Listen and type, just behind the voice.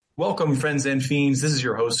Welcome, friends and fiends. This is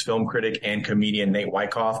your host, film critic, and comedian Nate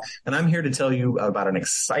Wyckoff, and I'm here to tell you about an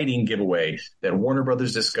exciting giveaway that Warner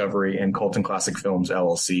Brothers Discovery and Colton Classic Films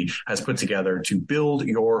LLC has put together to build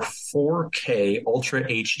your 4K Ultra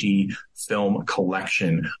HD film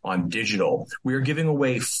collection on digital. We are giving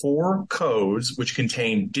away 4 codes which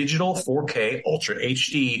contain digital 4K Ultra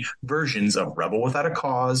HD versions of Rebel Without a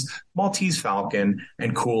Cause, Maltese Falcon,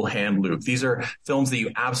 and Cool Hand Luke. These are films that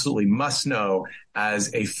you absolutely must know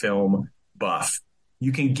as a film buff.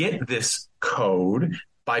 You can get this code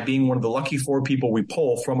by being one of the lucky 4 people we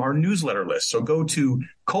pull from our newsletter list. So go to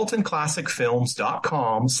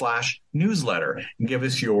coltonclassicfilms.com/newsletter and give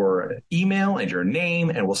us your email and your name,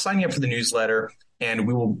 and we'll sign you up for the newsletter and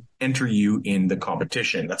we will enter you in the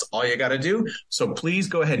competition. That's all you got to do. So please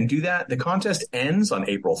go ahead and do that. The contest ends on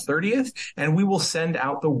April 30th, and we will send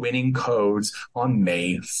out the winning codes on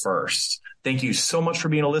May 1st. Thank you so much for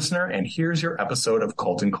being a listener, and here's your episode of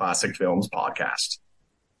Colton Classic Films Podcast.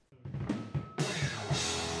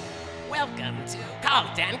 Welcome to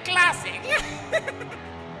Colton Classic.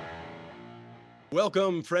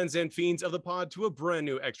 Welcome, friends and fiends of the pod, to a brand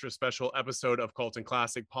new extra special episode of Colton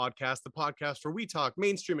Classic Podcast, the podcast where we talk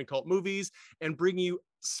mainstream and cult movies and bring you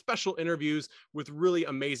special interviews with really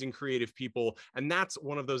amazing creative people. And that's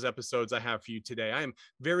one of those episodes I have for you today. I am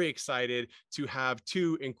very excited to have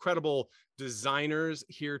 2 incredible designers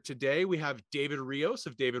here today. We have David Rios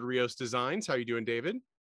of David Rios Designs. How are you doing, David?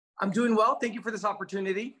 I'm doing well. Thank you for this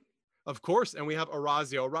opportunity. Of course. And we have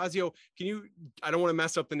Orazio. Orazio, I don't want to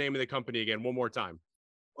mess up the name of the company again, one more time.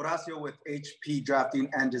 Orazio with HP Drafting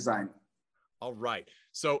and Design. All right.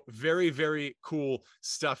 So very, very cool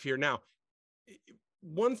stuff here. Now,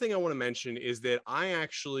 one thing I want to mention is that I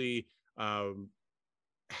actually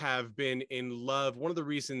have been in love. One of the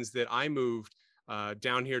reasons that I moved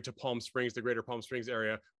down here to Palm Springs, the greater Palm Springs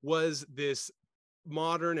area, was this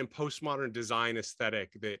modern and postmodern design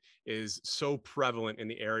aesthetic that is so prevalent in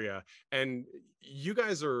the area. And you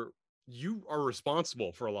are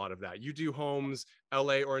responsible for a lot of that. You do homes,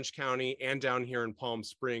 LA, Orange County, and down here in Palm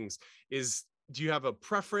Springs. Do you have a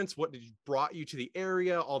preference? What brought you to the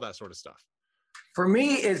area? All that sort of stuff. For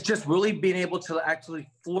me, it's just really being able to actually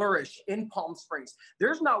flourish in Palm Springs.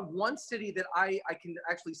 There's not one city that I can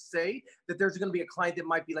actually say that there's going to be a client that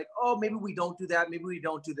might be like, oh, maybe we don't do that. Maybe we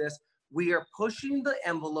don't do this. We are pushing the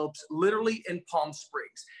envelopes literally in Palm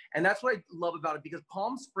Springs. And that's what I love about it, because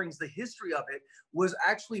Palm Springs, the history of it was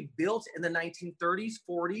actually built in the 1930s,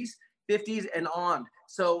 40s, 50s, and on.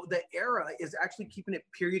 So the era is actually keeping it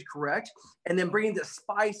period correct, and then bringing the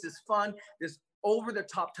spice, this fun, this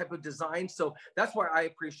over-the-top type of design. So that's why I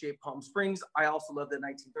appreciate Palm Springs. I also love the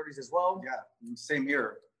 1930s as well. Yeah, same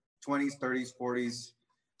here. 20s, 30s, 40s.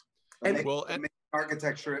 And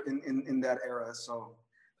architecture in that era, so...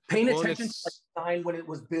 Paying attention to the design when it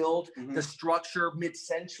was built, the structure,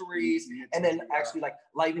 mid-centuries, and then actually like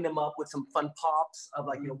lighting them up with some fun pops of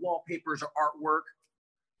like, wallpapers or artwork.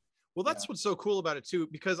 Well, that's what's so cool about it too,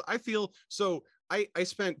 because I feel so. I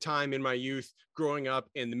spent time in my youth growing up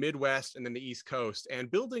in the Midwest and then the East Coast,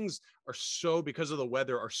 and buildings are so, because of the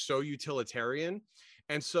weather, are so utilitarian.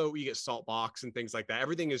 And so you get salt box and things like that.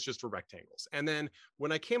 Everything is just for rectangles. And then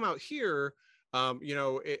when I came out here,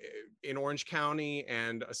 in Orange County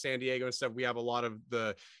and San Diego and stuff, we have a lot of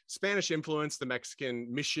the Spanish influence, the Mexican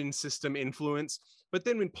mission system influence. But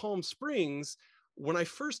then in Palm Springs, when I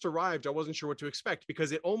first arrived, I wasn't sure what to expect,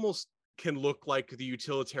 because it almost can look like the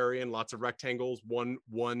utilitarian, lots of rectangles,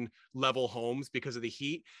 one level homes because of the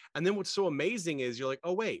heat. And then what's so amazing is you're like,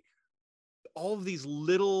 oh, wait, all of these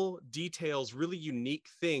little details, really unique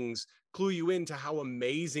things clue you into how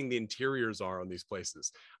amazing the interiors are on these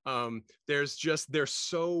places. They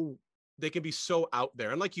can be so out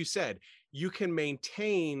there. And like you said, you can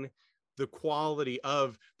maintain the quality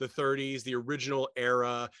of the 30s, the original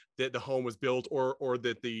era that the home was built or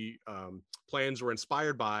that the plans were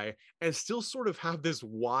inspired by, and still sort of have this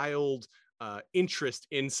wild interest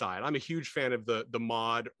inside. I'm a huge fan of the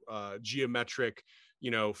mod geometric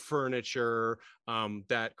furniture,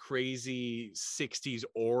 that crazy 60s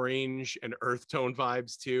orange and earth tone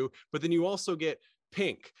vibes too. But then you also get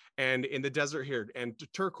pink and in the desert here and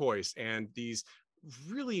turquoise and these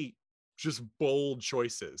really just bold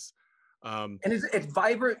choices. And it's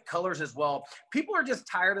vibrant colors as well. People are just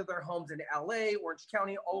tired of their homes in LA, Orange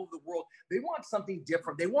County, all over the world. They want something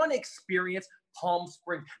different. They want to experience Palm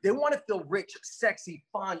Springs. They want to feel rich, sexy,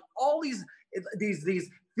 fun, all these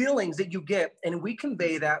feelings that you get. And we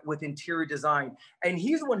convey that with interior design. And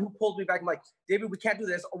he's the one who pulled me back. I'm like, David, we can't do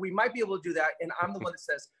this, or we might be able to do that. And I'm the one that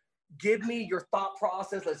says, give me your thought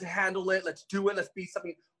process. Let's handle it. Let's do it. Let's be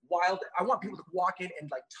something wild. I want people to walk in and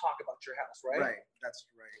like talk about your house, right? Right. That's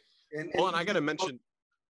right. Well, and I got to mention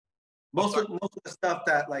most of the stuff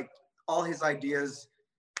that like all his ideas,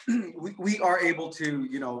 we are able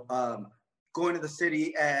to, go into the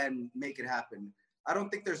city and make it happen. I don't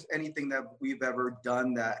think there's anything that we've ever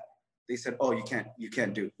done that they said, oh, you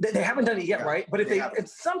can't do. They haven't done it yet, right? But if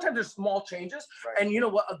sometimes there's small changes, Right. and you know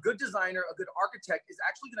what, a good designer, a good architect is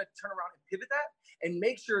actually going to turn around and pivot that and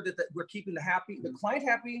make sure that we're keeping the client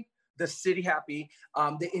happy, the city happy,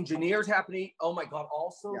 the engineers happy. Oh my God!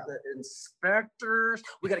 Also the inspectors,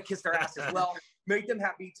 we got to kiss their ass as well. Make them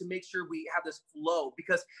happy to make sure we have this flow,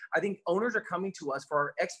 because I think owners are coming to us for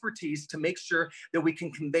our expertise to make sure that we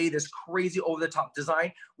can convey this crazy over-the-top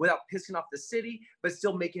design without pissing off the city, but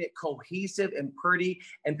still making it cohesive and pretty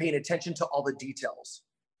and paying attention to all the details.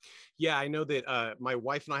 Yeah, I know that my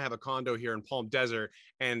wife and I have a condo here in Palm Desert,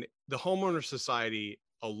 and the homeowner society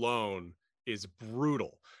alone is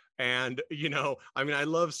brutal. And, I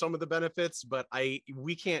love some of the benefits, but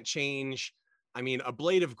we can't change. A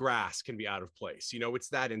blade of grass can be out of place. It's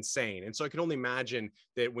that insane. And so I can only imagine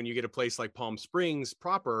that when you get a place like Palm Springs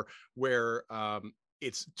proper, where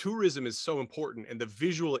its tourism is so important and the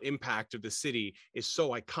visual impact of the city is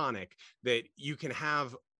so iconic, that you can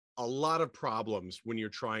have a lot of problems when you're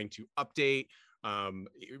trying to update,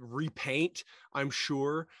 repaint, I'm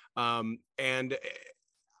sure. And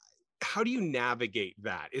how do you navigate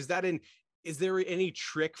that? Is there any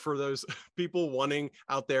trick for those people wanting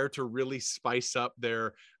out there to really spice up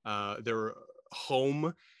their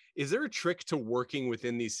home? Is there a trick to working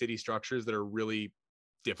within these city structures that are really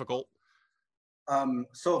difficult?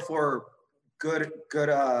 So for good,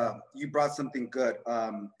 you brought something good.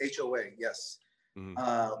 HOA, yes.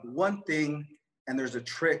 Mm-hmm. One thing, and there's a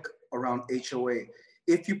trick around HOA.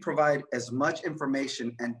 If you provide as much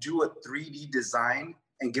information and do a 3D design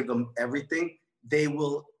and give them everything, they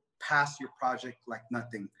will pass your project like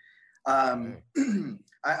nothing.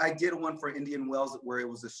 I did one for Indian Wells where it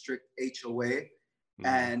was a strict HOA,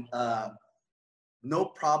 and no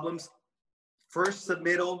problems. First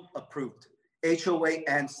submittal approved, HOA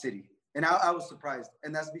and city. And I was surprised.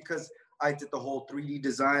 And that's because I did the whole 3D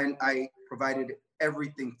design. I provided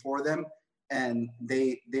everything for them, and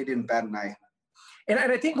they didn't bat an eye. And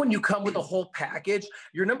I think when you come with a whole package,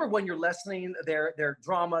 you're number one, you're lessening their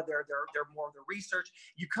drama, their more of the research.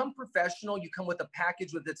 You come professional, you come with a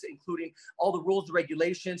package with it's including all the rules and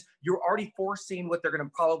regulations. You're already foreseeing what they're going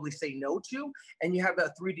to probably say no to. And you have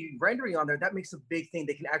a 3D rendering on there. That makes a big thing.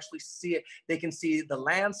 They can actually see it. They can see the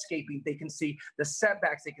landscaping. They can see the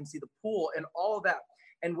setbacks. They can see the pool and all of that.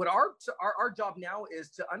 And what our job now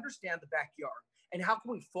is to understand the backyard. And how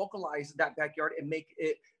can we focalize that backyard and make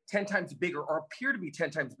it 10 times bigger, or appear to be 10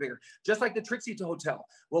 times bigger? Just like the Trixie Hotel.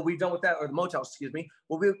 What we've done with that, or the motel, excuse me,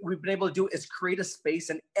 what we've been able to do is create a space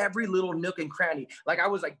in every little nook and cranny. Like I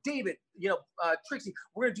was like, David, Trixie,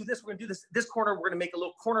 we're going to do this. We're going to do this corner. We're going to make a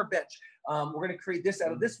little corner bench. We're going to create this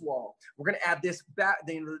out of this wall. We're going to add this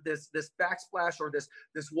backsplash or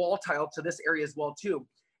this wall tile to this area as well too.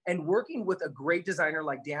 And working with a great designer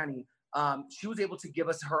like Danny, she was able to give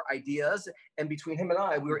us her ideas, and between him and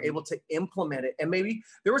I, we were able to implement it. And maybe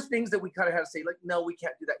there was things that we kind of had to say, like, no, we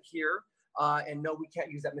can't do that here. And no, we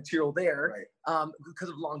can't use that material there, right, because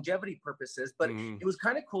of longevity purposes. But it was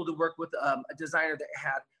kind of cool to work with a designer that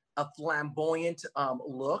had a flamboyant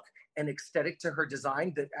look and aesthetic to her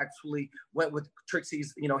design that actually went with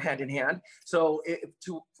Trixie's, hand in hand. So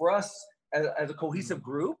for us as a cohesive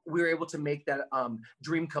group, we were able to make that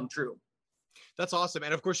dream come true. That's awesome.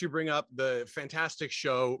 And of course, you bring up the fantastic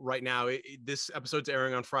show right now. This episode's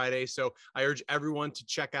airing on Friday, so I urge everyone to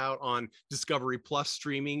check out on Discovery Plus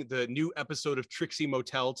streaming the new episode of Trixie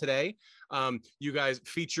Motel today. You guys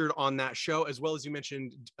featured on that show, as well as you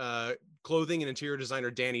mentioned clothing and interior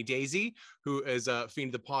designer Danny Daisy, who is a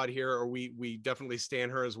fiend of the pod here, or we definitely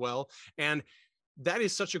stand her as well. And that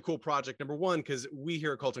is such a cool project. Number one, because we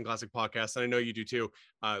here at Cult and Classic Podcast, and I know you do too,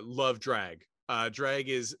 love drag. Drag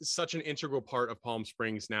is such an integral part of Palm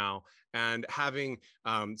Springs now, and having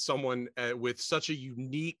someone with such a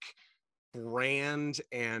unique brand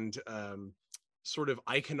and sort of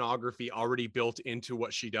iconography already built into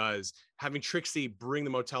what she does. Having Trixie bring the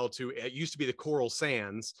motel to, it used to be the Coral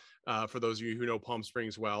Sands, for those of you who know Palm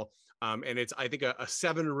Springs well, and it's, I think, a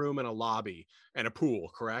 7-room and a lobby and a pool,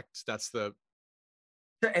 correct? That's the...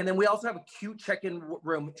 And then we also have a cute check-in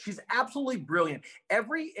room. She's absolutely brilliant.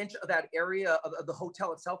 Every inch of that area of the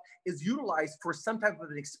hotel itself is utilized for some type of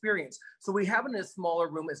an experience. So we have in a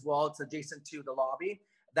smaller room as well. It's adjacent to the lobby.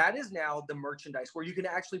 That is now the merchandise where you can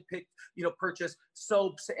actually purchase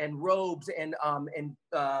soaps and robes and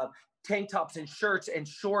tank tops and shirts and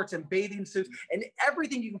shorts and bathing suits and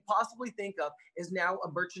everything you can possibly think of is now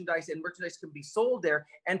a merchandise, and merchandise can be sold there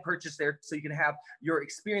and purchased there, so you can have your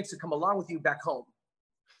experience to come along with you back home.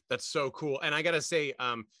 That's so cool. And I gotta say,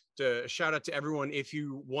 to shout out to everyone, if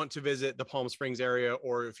you want to visit the Palm Springs area,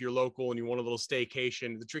 or if you're local and you want a little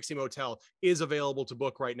staycation, the Trixie Motel is available to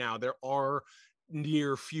book right now. There are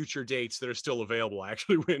near future dates that are still available. I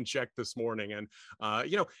actually went and checked this morning, and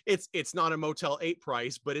it's not a Motel 8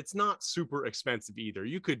 price, but it's not super expensive either.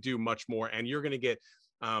 You could do much more, and you're going to get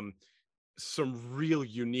some real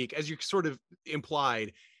unique, as you sort of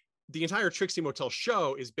implied, the entire Trixie Motel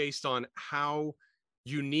show is based on how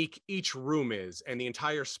unique each room is, and the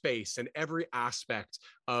entire space and every aspect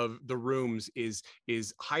of the rooms is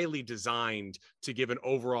highly designed to give an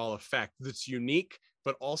overall effect that's unique,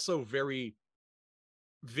 but also very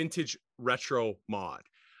vintage retro mod.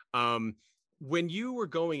 When you were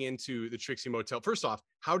going into the Trixie Motel, first off,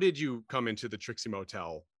 how did you come into the Trixie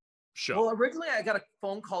Motel show? Well, originally I got a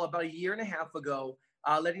phone call about 1.5 years ago,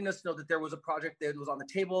 letting us know that there was a project that was on the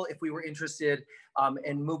table if we were interested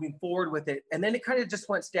in moving forward with it. And then it kind of just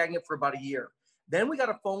went stagnant for about a year. Then we got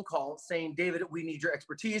a phone call saying, David, we need your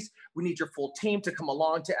expertise. We need your full team to come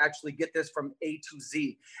along to actually get this from A to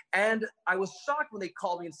Z. And I was shocked when they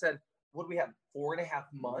called me and said, what do we have, 4.5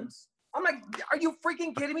 months? I'm like, are you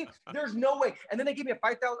freaking kidding me? There's no way. And then they gave me a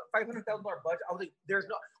 $500,000 budget. I was like, there's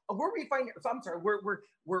no, we're refining, so I'm sorry,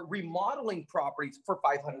 we're remodeling properties for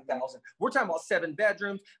 $500,000. We're talking about 7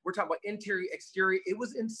 bedrooms. We're talking about interior, exterior. It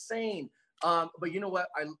was insane. But you know what?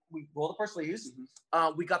 We rolled up our sleeves.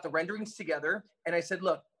 We got the renderings together, and I said,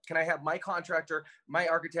 look, can I have my contractor, my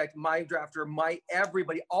architect, my drafter, my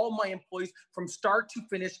everybody, all my employees from start to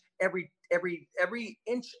finish, every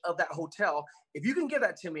inch of that hotel? If you can give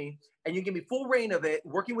that to me and you give me full reign of it,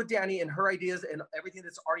 working with Danny and her ideas and everything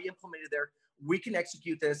that's already implemented there, we can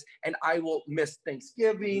execute this, and I will miss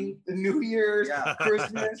Thanksgiving, the New Year's,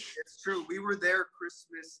 Christmas. It's true. We were there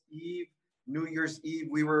Christmas Eve, New Year's Eve.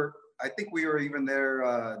 I think we were even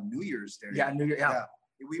there New Year's Day. Yeah, New Year. Yeah.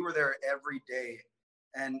 We were there every day.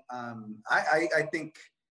 And I think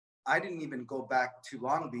I didn't even go back to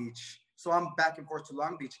Long Beach. So I'm back and forth to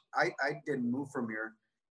Long Beach. I didn't move from here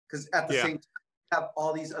because at the same time, I have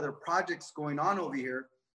all these other projects going on over here.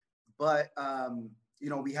 But,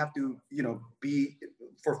 we have to, be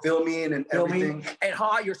for filming and everything. And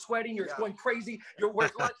hot, you're sweating, you're going crazy. You're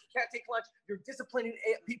working lunch, you can't take lunch. You're disciplining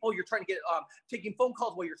people. You're trying to get, taking phone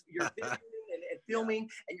calls while you're videoing and filming,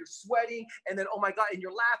 and you're sweating. And then, oh my God, and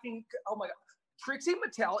you're laughing. Oh my God. Trixie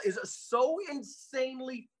Motel is so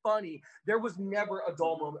insanely funny. There was never a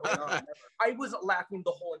dull moment. I was laughing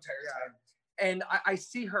the whole entire time. And I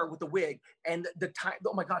see her with the wig and the time.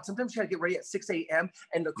 Oh my God, sometimes she had to get ready at 6 a.m.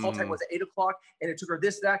 and the call time was at 8 o'clock, and it took her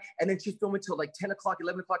this, that. And then she's filming till like 10 o'clock,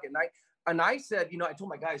 11 o'clock at night. And I said, I told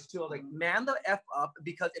my guys too, I was like, man the F up,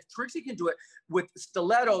 because if Trixie can do it with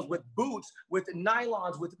stilettos, with boots, with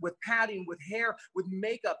nylons, with padding, with hair, with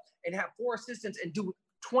makeup, and have 4 assistants and do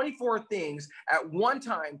 24 things at one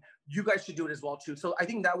time, you guys should do it as well too. So I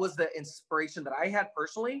think that was the inspiration that I had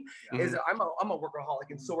personally. Is that I'm a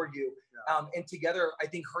workaholic, and so are you. And together, I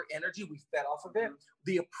think her energy, we fed off of it.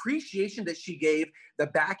 The appreciation that she gave, the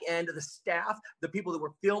back end of the staff, the people that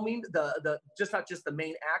were filming, the just not just the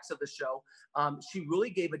main acts of the show. She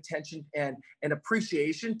really gave attention and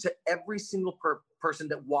appreciation to every single person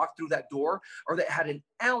that walked through that door or that had an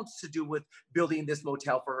ounce to do with building this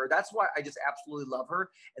motel for her. That's why I just absolutely love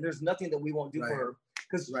her. And there's nothing that we won't do for her,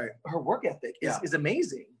 because her work ethic is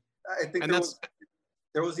amazing. I think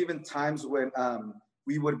there was even times when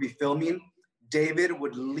we would be filming, David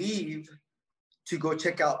would leave to go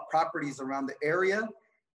check out properties around the area,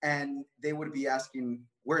 and they would be asking,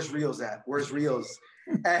 where's Rios at? Where's Rios?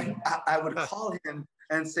 And I would call him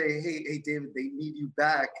and say, hey, David, they need you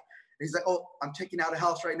back. And he's like, oh, I'm checking out a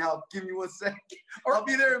house right now. Give me 1 second. Or I'll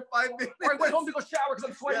be there in 5 minutes. Or I went home to go shower because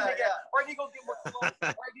I'm sweating again. Or I need to go get more clothes. Or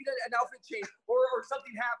I need an outfit change. Or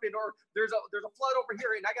something happened. Or there's a flood over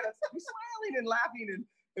here, and I gotta be smiling and laughing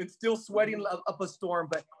and still sweating up a storm.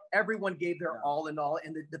 But everyone gave their all in all.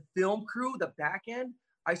 And the film crew, the back end,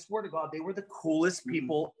 I swear to God, they were the coolest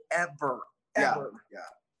people ever. Yeah.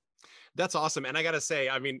 That's awesome. And I got to say,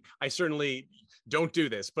 I mean, I certainly don't do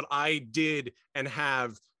this, but I did and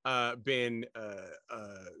have been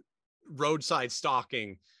roadside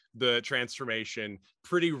stalking the transformation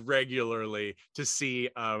pretty regularly to see,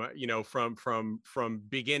 from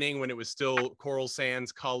beginning when it was still Coral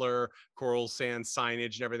Sands color, Coral Sands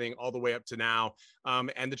signage and everything, all the way up to now.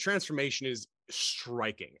 And the transformation is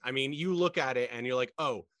striking. I mean, you look at it and you're like,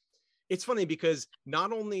 oh, it's funny because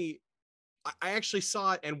not only I actually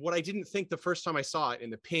saw it, and what I didn't think the first time I saw it in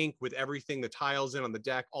the pink with everything, the tiles in on the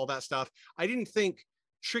deck, all that stuff, I didn't think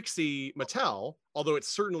Trixie Mattel, although it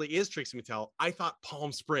certainly is Trixie Mattel. I thought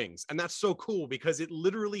Palm Springs, and that's so cool because it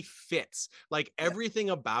literally fits. Like everything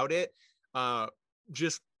about it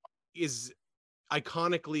just is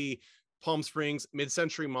iconically Palm Springs,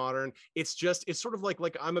 mid-century modern. It's sort of like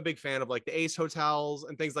I'm a big fan of like the Ace hotels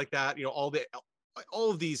and things like that. You know,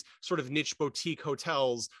 all of these sort of niche boutique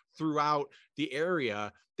hotels throughout the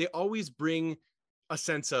area. They always bring a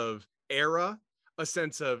sense of era, a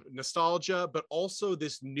sense of nostalgia, but also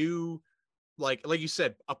this new, like you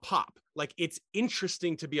said, a pop. Like it's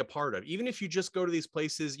interesting to be a part of. Even if you just go to these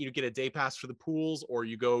places, you get a day pass for the pools or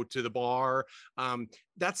you go to the bar.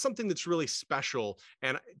 That's something that's really special.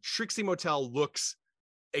 And Trixie Motel looks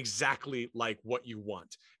exactly like what you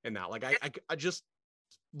want in that. Like I just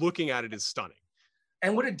looking at it is stunning.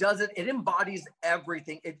 And what it does, it embodies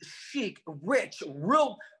everything. It's chic, rich,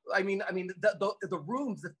 real. I mean, the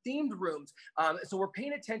rooms, the themed rooms. So we're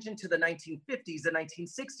paying attention to the 1950s, the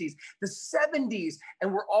 1960s, the 70s,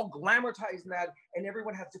 and we're all glamorizing that. And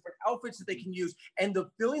everyone has different outfits that they can use. And the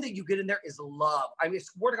feeling that you get in there is love. I mean, I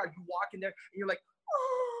swear to God, you walk in there and you're like,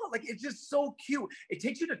 oh, like it's just so cute. It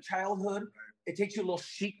takes you to childhood. It takes you a little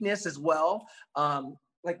chicness as well.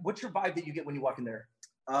 Like, what's your vibe that you get when you walk in there?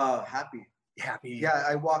 Happy. Yeah,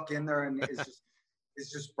 I walk in there and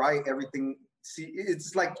it's just bright. Everything. See,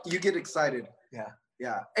 it's like you get excited.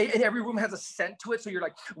 Yeah. And every room has a scent to it. So you're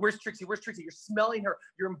like, where's Trixie? Where's Trixie? You're smelling her.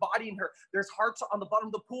 You're embodying her. There's hearts on the bottom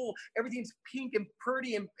of the pool. Everything's pink and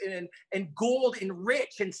pretty and gold and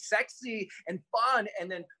rich and sexy and fun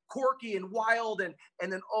and then quirky and wild and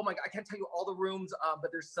then, oh my God, I can't tell you all the rooms,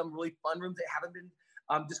 but there's some really fun rooms that haven't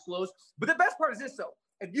been disclosed. But the best part is this, though.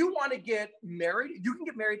 If you want to get married, you can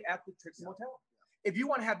get married at the Trixie Motel. If you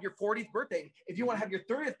want to have your 40th birthday, if you want to have your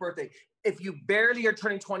 30th birthday, if you barely are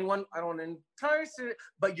turning 21, I don't want to entice it,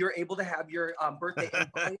 but you're able to have your birthday and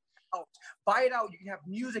buy it out. Buy it out. You can have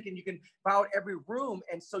music and you can buy out every room.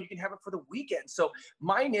 And so you can have it for the weekend. So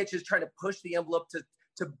my niche is trying to push the envelope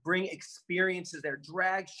to bring experiences there,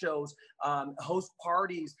 drag shows, host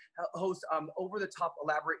parties, host over-the-top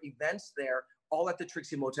elaborate events there, all at the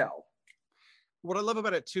Trixie Motel. What I love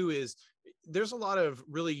about it too is there's a lot of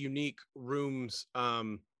really unique rooms,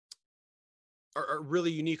 or really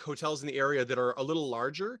unique hotels in the area that are a little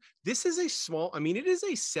larger. This is a small, I mean, it is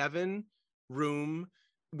a 7-room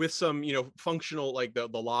with some, functional, like the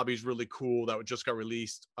lobby's really cool. That just got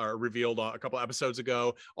released or revealed a couple episodes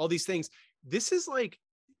ago, all these things. This is like,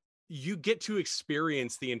 you get to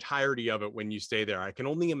experience the entirety of it when you stay there. I can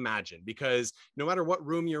only imagine, because no matter what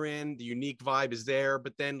room you're in, the unique vibe is there.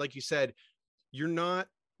 But then, like you said,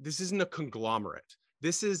 this isn't a conglomerate.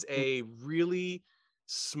 This is a really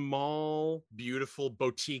small, beautiful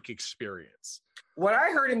boutique experience. What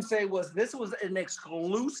I heard him say was this was an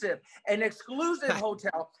exclusive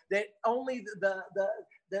hotel that only the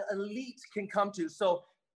elite can come to. So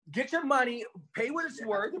get your money, pay what it's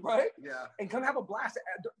worth, right? Yeah. And come have a blast.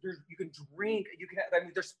 You can drink. You can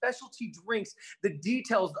have, there's specialty drinks. The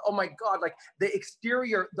details. Oh my God! Like the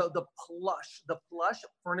exterior, the plush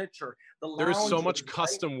furniture. There is so much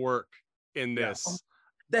custom work in this.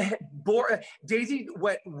 Yeah. Daisy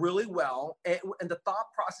went really well, and the thought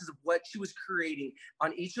process of what she was creating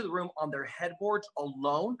on each of the room on their headboards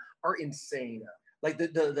alone are insane. Like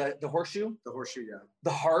the horseshoe, yeah.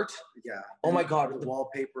 The heart, yeah. Oh my God, the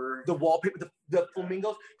wallpaper, the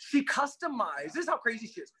flamingos. She customized. This is how crazy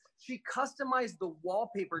she is. She customized the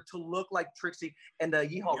wallpaper to look like Trixie and the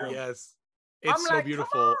Yeehaw room. Yes, it's so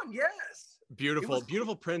beautiful. Yes.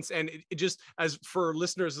 Beautiful prints. And it just, as for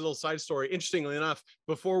listeners, a little side story, interestingly enough,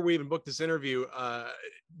 before we even booked this interview,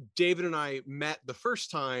 David and I met the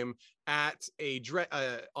first time at a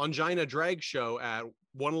Angina drag show at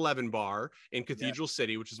 111 Bar in Cathedral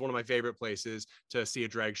City, which is one of my favorite places to see a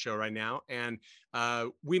drag show right now. And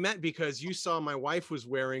we met because you saw my wife was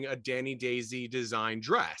wearing a Danny Daisy design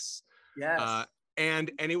dress. Yes.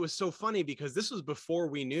 And it was so funny because this was before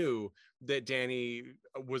we knew that Danny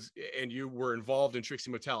was and you were involved in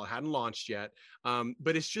Trixie Motel. It hadn't launched yet.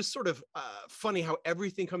 But it's just sort of funny how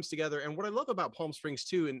everything comes together. And what I love about Palm Springs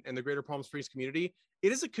too, and the greater Palm Springs community,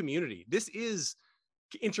 it is a community. This is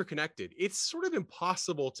interconnected. It's sort of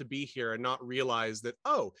impossible to be here and not realize that,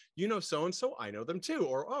 oh, so-and-so, I know them too.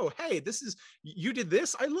 Or, oh, hey, you did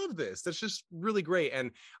this. I love this. That's just really great.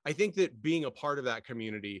 And I think that being a part of that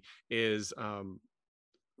community is,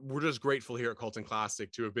 we're just grateful here at Colton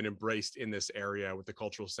Classic to have been embraced in this area with the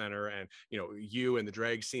cultural center and, you and the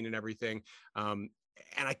drag scene and everything. And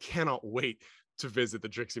I cannot wait to visit the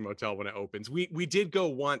Trixie Motel when it opens. We did go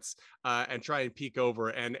once and try and peek over,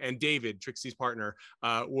 and David, Trixie's partner,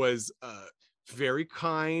 was very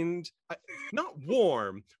kind, not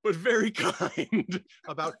warm, but very kind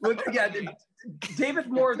about. Well, yeah, David's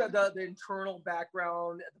more the internal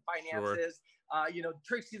background, the finances. Sure.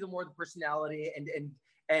 Trixie's the more the personality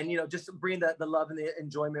and just bring the love and the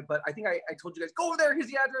enjoyment. But I think I told you guys, go over there, here's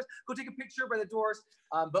the address, go take a picture by the doors.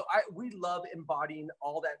 But we love embodying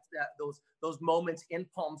all those moments in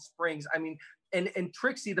Palm Springs. I mean, and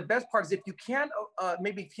Trixie, the best part is if you can't,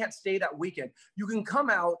 maybe can't stay that weekend, you can come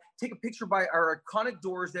out, take a picture by our iconic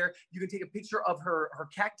doors there. You can take a picture of her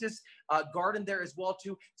cactus garden there as well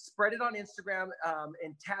too. Spread it on Instagram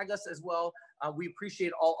and tag us as well. We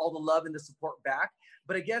appreciate all the love and the support back.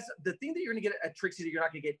 But I guess the thing that you're gonna get at Trixie that you're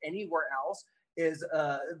not gonna get anywhere else is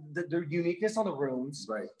the uniqueness on the rooms,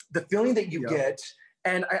 right? The feeling that you get.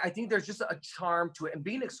 And I think there's just a charm to it, and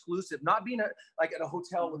being exclusive, not being like at a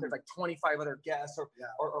hotel where there's like 25 other guests or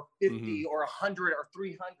 50 or 100 or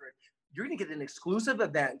 300. You're going to get an exclusive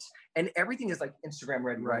event, and everything is like Instagram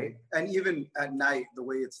ready, right? And even at night, the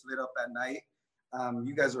way it's lit up at night,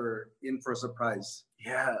 you guys are in for a surprise.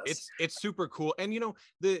 Yes, it's super cool. And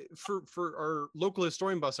for our local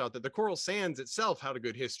historian buffs out there, the Coral Sands itself had a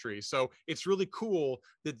good history, so it's really cool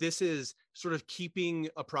that this is sort of keeping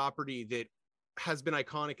a property that has been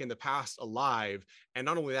iconic in the past alive. And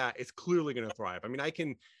not only that, it's clearly going to thrive. I mean, I'm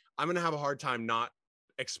going to have a hard time not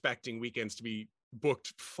expecting weekends to be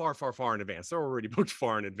booked far in advance. They're already booked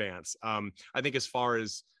far in advance. I think as far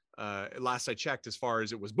as last I checked, as far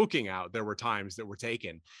as it was booking out, there were times that were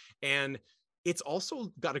taken. And it's also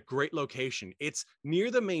got a great location. It's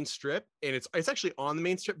near the main strip, and it's actually on the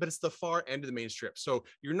main strip, but it's the far end of the main strip. So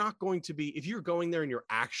you're not going to be, if you're going there and you're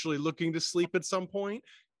actually looking to sleep at some point,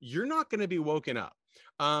 you're not going to be woken up.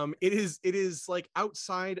 It is like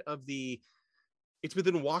outside of it's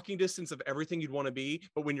within walking distance of everything you'd want to be.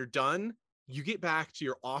 But when you're done, you get back to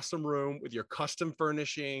your awesome room with your custom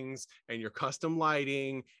furnishings and your custom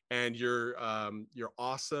lighting and your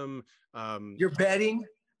awesome, your bedding,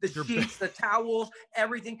 the sheets, the towels,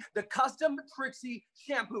 everything, the custom Trixie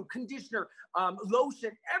shampoo, conditioner, lotion,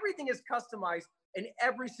 everything is customized in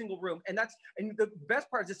every single room. And the best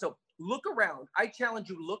part is this. So look around. I challenge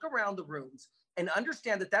you, look around the rooms and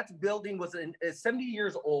understand that building was 70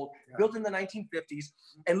 years old, built in the 1950s.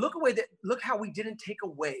 And look how we didn't take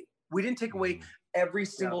away. We didn't take away every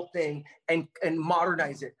single thing and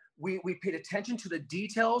modernize it. We paid attention to the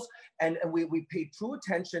details, and we paid true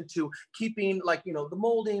attention to keeping the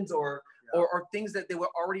moldings or things that they were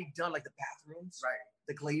already done, like the bathrooms, right?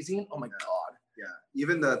 The glazing. Oh my God. Yeah,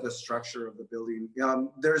 even the structure of the building.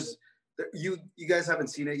 You guys haven't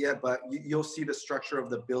seen it yet, but you'll see the structure of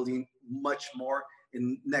the building much more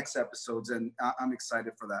in next episodes, and I'm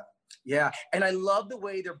excited for that. Yeah, and I love the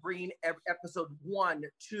way they're bringing episode 1,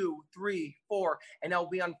 2, 3, 4, and now we'll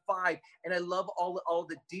be on 5. And I love all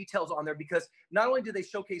the details on there, because not only do they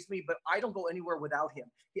showcase me, but I don't go anywhere without him.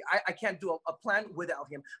 I can't do a plan without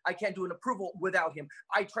him. I can't do an approval without him.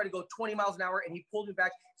 I try to go 20 miles an hour, and he pulls me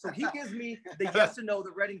back. So he gives me the yes to no,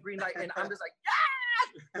 the red and green light, and I'm just like,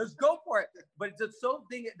 yes, let's go for it. But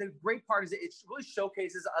the great part is it really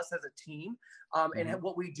showcases us as a team, and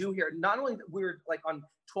what we do here. Not only we're like on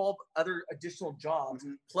 12 other additional jobs,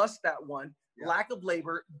 plus that one, lack of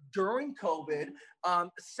labor during COVID,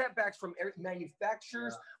 setbacks from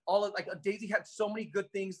manufacturers, all of Daisy had so many good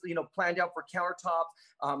things, planned out for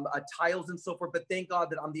countertops, tiles and so forth. But thank God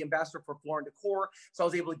that I'm the ambassador for Floor and Decor. So I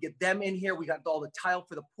was able to get them in here. We got all the tile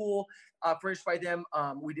for the pool furnished by them.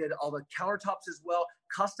 We did all the countertops as well,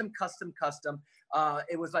 custom.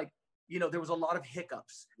 It was like, there was a lot of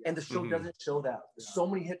hiccups, and the show doesn't show that. So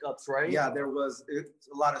many hiccups, right? Yeah, there was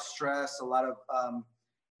a lot of stress, a lot of,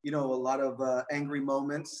 a lot of angry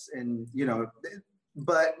moments, and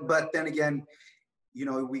but then again,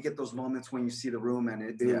 we get those moments when you see the room,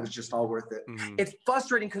 and it was just all worth it. It's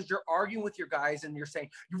frustrating because you're arguing with your guys, and you're saying,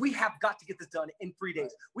 we have got to get this done in 3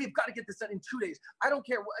 days. We've got to get this done in 2 days. I don't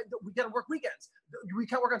care. We got to work weekends. We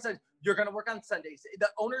can't work on Sundays. You're going to work on Sundays. The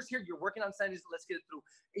owner's here. You're working on Sundays. Let's get it through.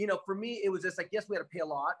 For me, it was just like, yes, we had to pay a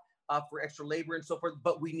lot for extra labor and so forth,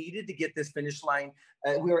 but we needed to get this finish line.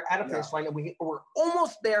 We were at a finish line, and we were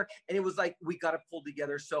almost there, and it was like, we got to pull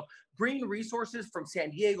together. So bringing resources from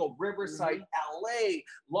San Diego, Riverside, LA,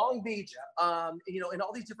 Long Beach, and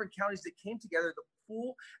all these different counties that came together to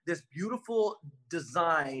pull this beautiful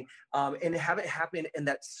design and have it happen in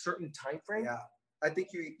that certain time frame. Yeah, I think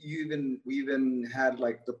we even had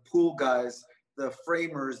like the pool guys, the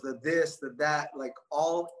framers, the this, the that, like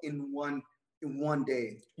all in one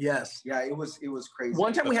day. Yes. Yeah, it was crazy.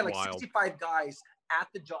 One time we had like 65 guys at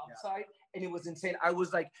the job site, and it was insane. I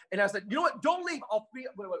was like, you know what? Don't leave. I'll free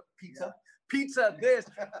up pizza. Pizza, this,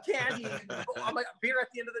 candy, I'm like, beer at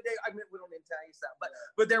the end of the day. I mean, we don't need to tell you that,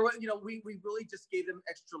 but there was, we really just gave them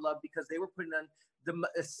extra love because they were putting on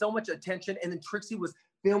so much attention. And then Trixie was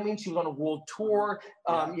filming. She was on a world tour.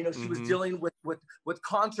 She was dealing with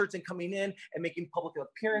concerts and coming in and making public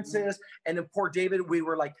appearances. And then poor David, we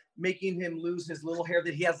were like making him lose his little hair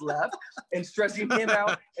that he has left and stressing him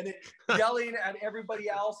out, and then yelling at everybody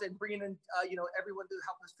else and bringing in, everyone to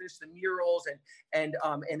help us finish the murals and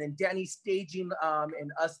then Danny staging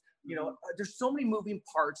and us. There's so many moving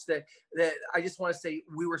parts that I just want to say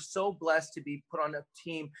we were so blessed to be put on a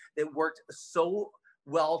team that worked so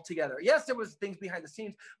well together. Yes, there was things behind the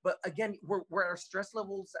scenes, but again, we're at our stress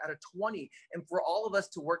levels at a 20, and for all of us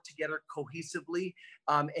to work together cohesively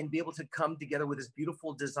and be able to come together with this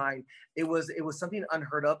beautiful design, it was something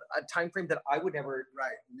unheard of, a time frame that I would never.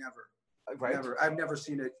 Never. I've never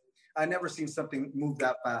seen it. I've never seen something move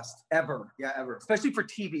that fast. Ever. Yeah, ever. Especially for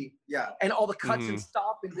TV. Yeah. And all the cuts and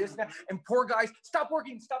stop and this and that. And poor guys, stop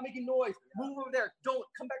working, stop making noise, move over there, don't,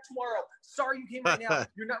 come back tomorrow. Sorry you came right now,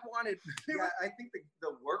 you're not wanted. Yeah, I think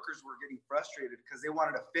the workers were getting frustrated because they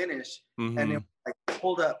wanted to finish and they were like,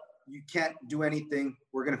 hold up, you can't do anything,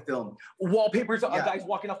 we're going to film. Wallpapers of guys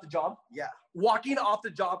walking off the job. Yeah. Walking off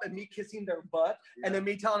the job and me kissing their butt and then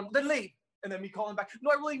me telling them, then leave. And then me calling back, no,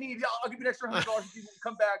 I really need, I'll give you an extra $100 if you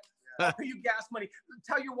come back. I'll pay you gas money.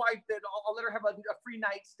 Tell your wife that I'll let her have a free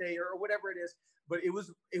night stay or whatever it is. But it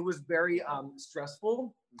was very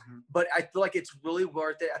stressful. But I feel like it's really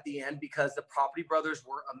worth it at the end because the Property Brothers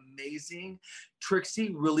were amazing.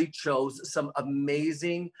 Trixie really chose some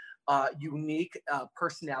amazing, unique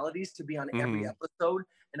personalities to be on every episode.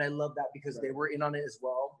 And I love that because they were in on it as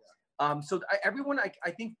well. Everyone, I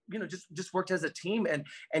think, just worked as a team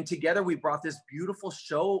and together we brought this beautiful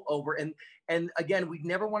show over. And again, we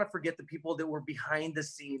never want to forget the people that were behind the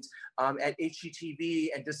scenes at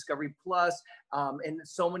HGTV and Discovery Plus, and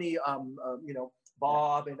so many,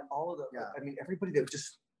 Bob and all of the, everybody that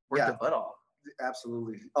just worked their butt off.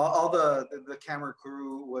 Absolutely. All the camera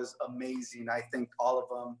crew was amazing. I think all of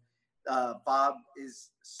them. Bob is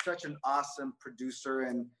such an awesome producer,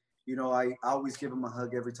 and I always give him a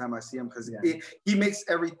hug every time I see him because he makes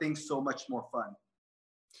everything so much more fun.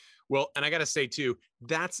 Well, and I got to say too,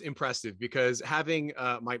 that's impressive because having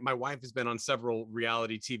my wife has been on several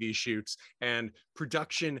reality TV shoots, and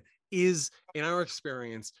production is, in our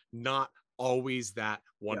experience, not always that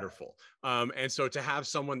wonderful. And so to have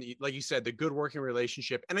someone, like you said, the good working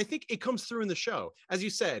relationship, and I think it comes through in the show, as you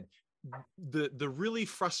said, the really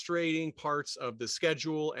frustrating parts of the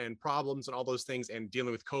schedule and problems and all those things, and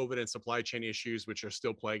dealing with COVID and supply chain issues, which are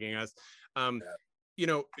still plaguing us. The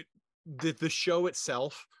show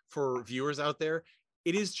itself, for viewers out there,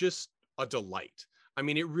 it is just a delight. I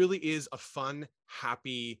mean, it really is a fun,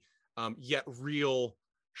 happy, yet real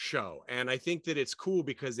show. And I think that it's cool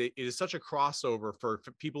because it is such a crossover for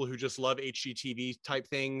people who just love HGTV type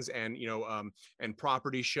things, and and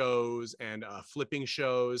property shows and flipping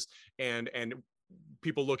shows, and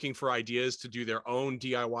people looking for ideas to do their own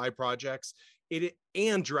DIY projects.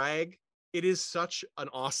 And drag. It is such an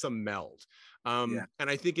awesome meld. And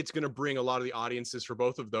I think it's going to bring a lot of the audiences for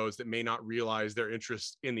both of those that may not realize their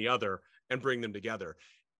interest in the other and bring them together.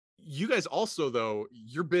 You guys also, though,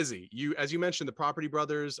 you're busy. As you mentioned, the Property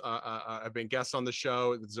Brothers have been guests on the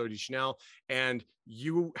show with Zodi Chanel, and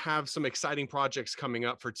you have some exciting projects coming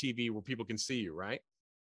up for TV where people can see you, right?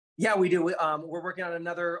 Yeah, we do. We're working on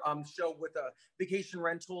another show with Vacation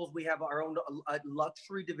Rentals. We have our own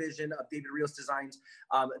luxury division of David Rios Designs.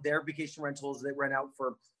 Their vacation rentals, they rent out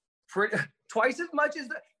for twice as much as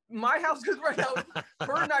my house is rent out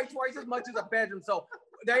per night, twice as much as a bedroom. So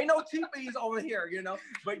there ain't no cheapies over here,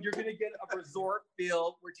 but you're going to get a resort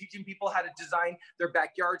feel. We're teaching people how to design their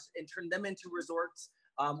backyards and turn them into resorts.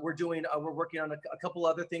 We're working on a couple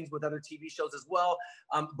other things with other TV shows as well.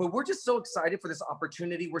 But we're just so excited for this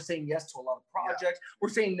opportunity. We're saying yes to a lot of projects. We're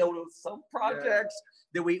saying no to some projects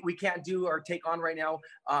that we can't do or take on right now.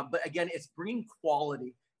 But again, it's bringing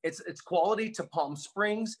quality. It's quality to Palm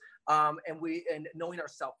Springs, and knowing our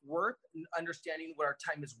self-worth, and understanding what our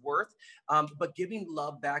time is worth, but giving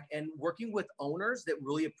love back and working with owners that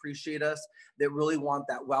really appreciate us, that really want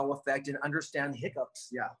that wow effect and understand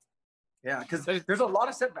hiccups. Yeah, because there's a lot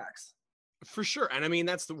of setbacks. For sure. And I mean,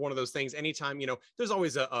 that's one of those things. Anytime, there's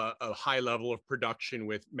always a high level of production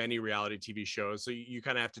with many reality TV shows. So you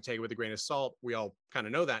kind of have to take it with a grain of salt. We all kind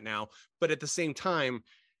of know that now. But at the same time,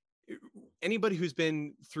 anybody who's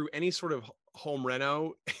been through any sort of home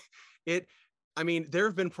reno, I mean, there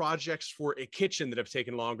have been projects for a kitchen that have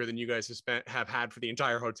taken longer than you guys have had for the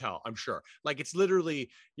entire hotel, I'm sure. Like it's literally,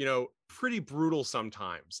 pretty brutal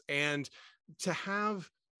sometimes. And to have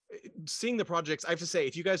seeing the projects, I have to say,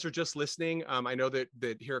 if you guys are just listening, I know that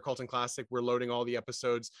here at Carlton Classic, we're loading all the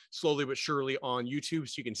episodes slowly but surely on YouTube,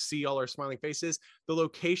 so you can see all our smiling faces. The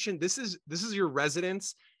location, this is your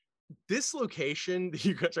residence. This location that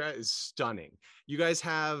you guys are at is stunning. You guys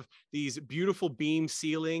have these beautiful beam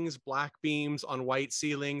ceilings, black beams on white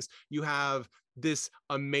ceilings. You have this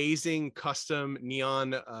amazing custom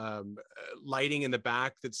neon lighting in the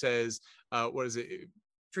back that says, what is it?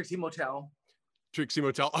 Trixie Motel. Trixie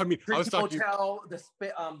Motel. I mean, Trixie I was talking. Motel, the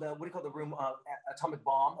what do you call the room? Atomic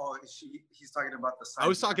Bomb. Oh, he's talking about the sign. I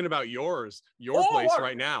was talking about your place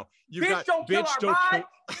right now. You've bitch got don't bitch kill our don't vibe.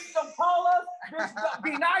 Bitch don't call us. Bitch,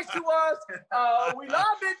 be nice to us. We love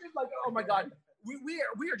bitches. Like, oh my god, we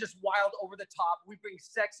are just wild over the top. We bring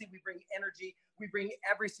sexy. We bring energy. We bring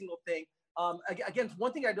every single thing. Again,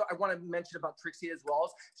 one thing I want to mention about Trixie as well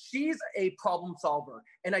is she's a problem solver,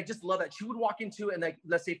 and I just love that. She would walk into and like,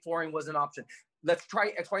 let's say flooring was an option. Let's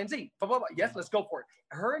try X, Y, and Z. Blah, blah, blah. Yes, let's go for it.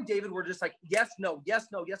 Her and David were just like, yes, no, yes,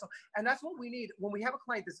 no, yes, no. And that's what we need. When we have a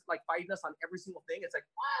client that's like fighting us on every single thing, it's like,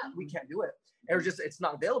 we can't do it. And it's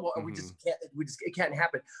not available. And it can't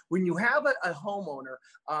happen. When you have a homeowner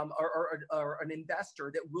or an investor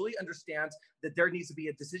that really understands that there needs to be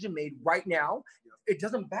a decision made right now, it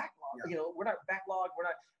doesn't backlog. Yeah. We're not backlogged. We're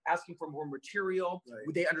not asking for more material.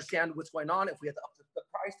 Right. They understand what's going on. If we have to up the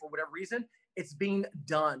price for whatever reason, it's being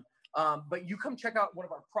done. But you come check out one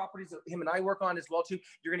of our properties that him and I work on as well too.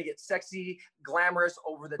 You're going to get sexy, glamorous,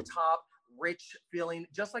 over the top, rich feeling,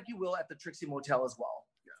 just like you will at the Trixie Motel as well.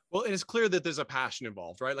 Yeah. Well, and it's clear that there's a passion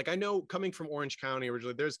involved, right? Like I know coming from Orange County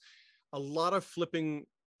originally, there's a lot of flipping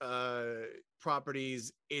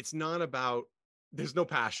properties. It's not about, there's no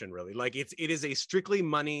passion really. Like it is a strictly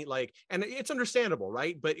money, like, and it's understandable,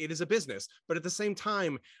 right? But it is a business. But at the same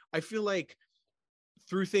time, I feel like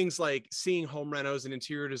through things like seeing home renos and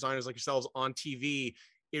interior designers like yourselves on TV,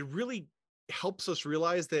 it really helps us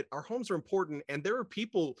realize that our homes are important and there are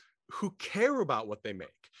people who care about what they make.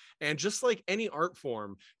 And just like any art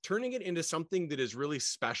form, turning it into something that is really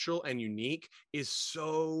special and unique is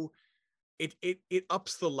so, it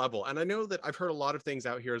ups the level. And I know that I've heard a lot of things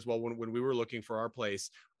out here as well when we were looking for our place,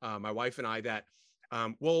 my wife and I, that,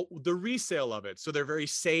 the resale of it. So they're very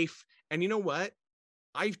safe. And you know what?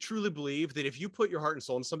 I truly believe that if you put your heart and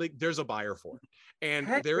soul into something, there's a buyer for it.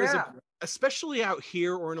 And there is especially out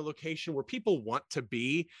here or in a location where people want to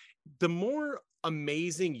be, the more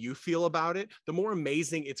amazing you feel about it, the more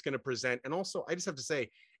amazing it's going to present. And also, I just have to say,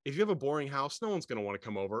 if you have a boring house, no one's going to want to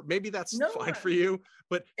come over. Maybe that's fine for you,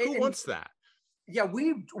 but who wants that? Yeah,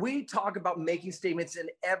 we talk about making statements in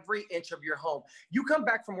every inch of your home. You come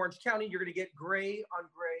back from Orange County, you're going to get gray on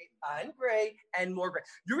gray and gray and more gray.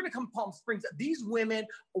 You're going to come Palm Springs. These women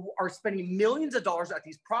are spending millions of dollars at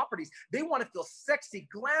these properties. They want to feel sexy,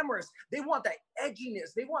 glamorous. They want that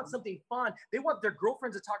edginess. They want something fun. They want their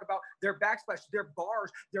girlfriends to talk about their backsplash, their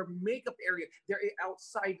bars, their makeup area, their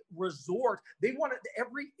outside resort. They want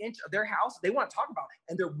every inch of their house they want to talk about,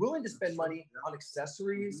 and they're willing to spend money on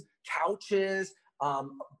accessories, couches,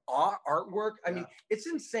 artwork. I mean, it's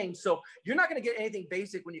insane. So you're not going to get anything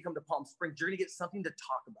basic when you come to Palm Springs. You're going to get something to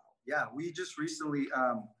talk about. Yeah, we just recently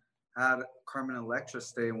had Carmen Electra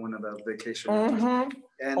stay in one of the vacation rooms.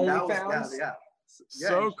 And Only that was,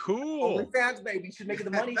 so cool. OnlyFans, baby. She's making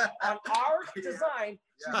the money on our design.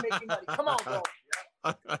 She's making money. Come on, bro.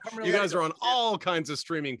 You guys are on all kinds of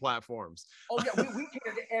streaming platforms. Oh yeah, we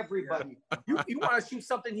cater to everybody. You want to shoot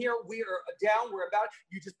something here? We are down. We're about.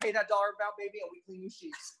 You just pay that dollar amount, baby, and we clean your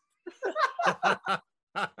sheets.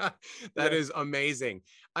 That is amazing.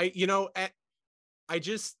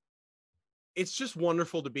 It's just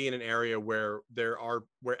wonderful to be in an area where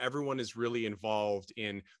everyone is really involved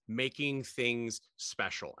in making things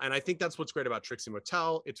special. And I think that's what's great about Trixie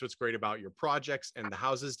Motel. It's what's great about your projects and the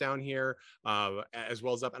houses down here, as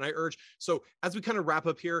well as up. And I urge, so as we kind of wrap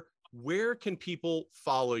up here, where can people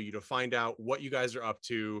follow you to find out what you guys are up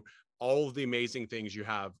to, all of the amazing things you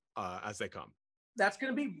have as they come? That's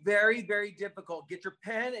going to be very, very difficult. Get your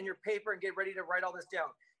pen and your paper and get ready to write all this down.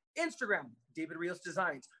 Instagram, David Rios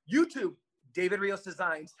Designs. YouTube, David Rios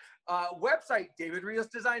Designs. Website,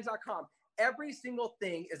 davidriosdesigns.com. Every single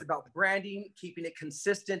thing is about branding, keeping it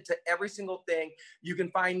consistent to every single thing. You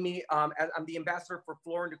can find me, I'm the ambassador for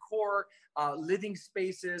Floor and Decor, living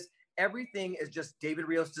spaces. Everything is just David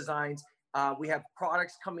Rios Designs. We have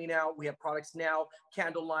products coming out. We have products now,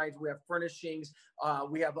 candle lines. We have furnishings.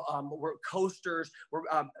 We have we're coasters. We're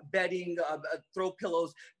bedding, throw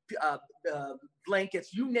pillows,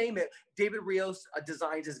 blankets, you name it. David Rios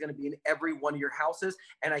Designs is going to be in every one of your houses.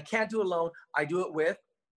 And I can't do it alone. I do it with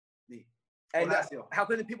me. And how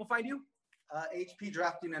can the people find you? HP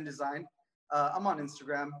Drafting and Design. I'm on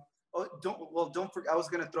Instagram. Oh, don't forget. I was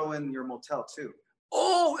gonna throw in your motel too.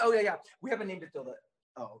 Oh yeah. We haven't named it though.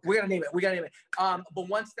 Oh, okay. We gotta name it. But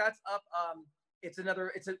once that's up, it's a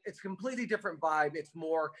completely different vibe. It's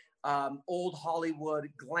more old Hollywood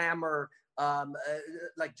glamour,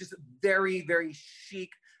 like just very, very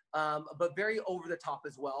chic, but very over the top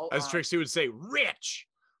as well. As Trixie would say, rich,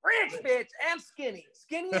 bitch, and skinny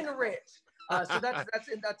and rich. So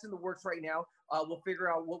that's in the works right now. We'll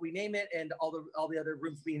figure out what we name it and all the other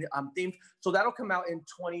rooms being themed. So that'll come out in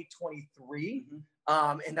 2023.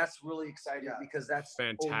 And that's really exciting because that's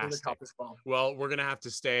fantastic. Over the top as well. Well, we're gonna have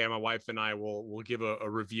to stay, and my wife and I will give a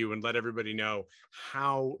review and let everybody know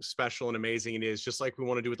how special and amazing it is. Just like we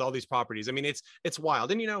want to do with all these properties. I mean, it's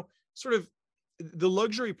wild, and sort of. The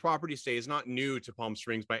luxury property stay is not new to Palm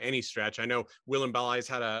Springs by any stretch. I know Will and Belli's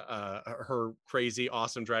had her crazy,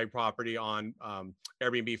 awesome drag property on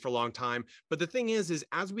Airbnb for a long time. But the thing is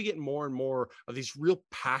as we get more and more of these real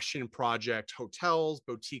passion project hotels,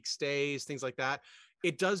 boutique stays, things like that,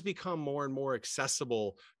 it does become more and more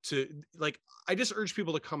accessible to, like, I just urge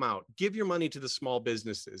people to come out, give your money to the small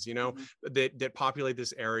businesses, that populate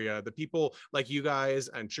this area, the people like you guys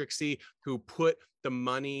and Trixie who put the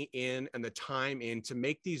money in and the time in to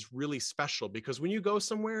make these really special, because when you go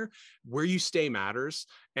somewhere, where you stay matters.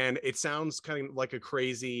 And it sounds kind of like a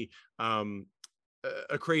crazy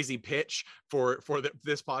pitch for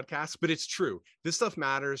this podcast, but it's true. This stuff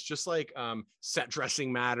matters, just like set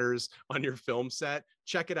dressing matters on your film set.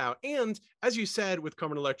 Check it out. And as you said, with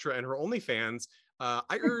Carmen Electra and her OnlyFans,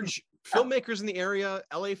 I urge filmmakers in the area,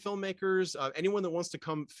 LA filmmakers, anyone that wants to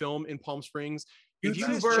come film in Palm Springs,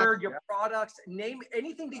 YouTuber, your products, name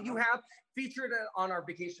anything that you have featured on our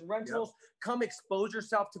vacation rentals. Come expose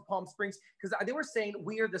yourself to Palm Springs, because they were saying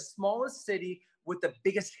we are the smallest city with the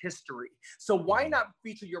biggest history. So why not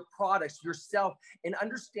feature your products yourself and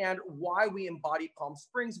understand why we embody Palm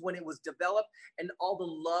Springs when it was developed, and all the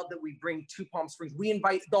love that we bring to Palm Springs. We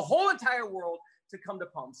invite the whole entire world to come to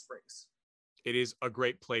Palm Springs. It is a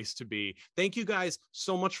great place to be. Thank you guys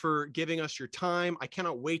so much for giving us your time. I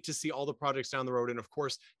cannot wait to see all the projects down the road, and of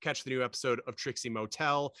course, catch the new episode of Trixie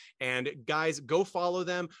Motel. And guys, go follow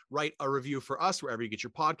them, write a review for us wherever you get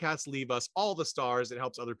your podcasts, leave us all the stars. It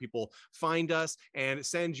helps other people find us, and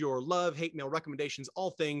send your love, hate mail, recommendations,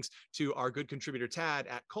 all things to our good contributor Tad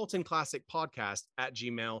at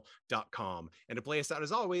coltonclassicpodcast@gmail.com. And to play us out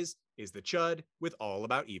as always is the Chud with All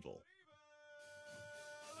About Evil.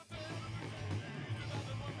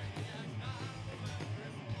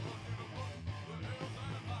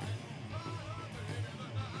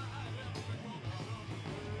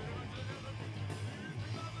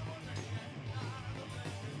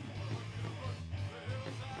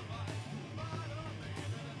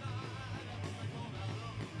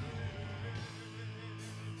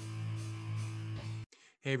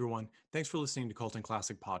 Hey everyone, thanks for listening to Colton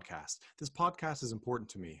Classic Podcast. This podcast is important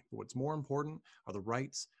to me, but what's more important are the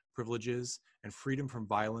rights, privileges, and freedom from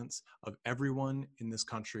violence of everyone in this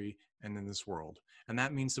country and in this world. And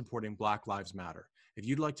that means supporting Black Lives Matter. If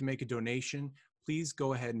you'd like to make a donation, please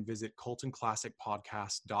go ahead and visit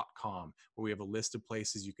coltonclassicpodcast.com, where we have a list of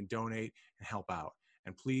places you can donate and help out.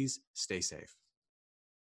 And please stay safe.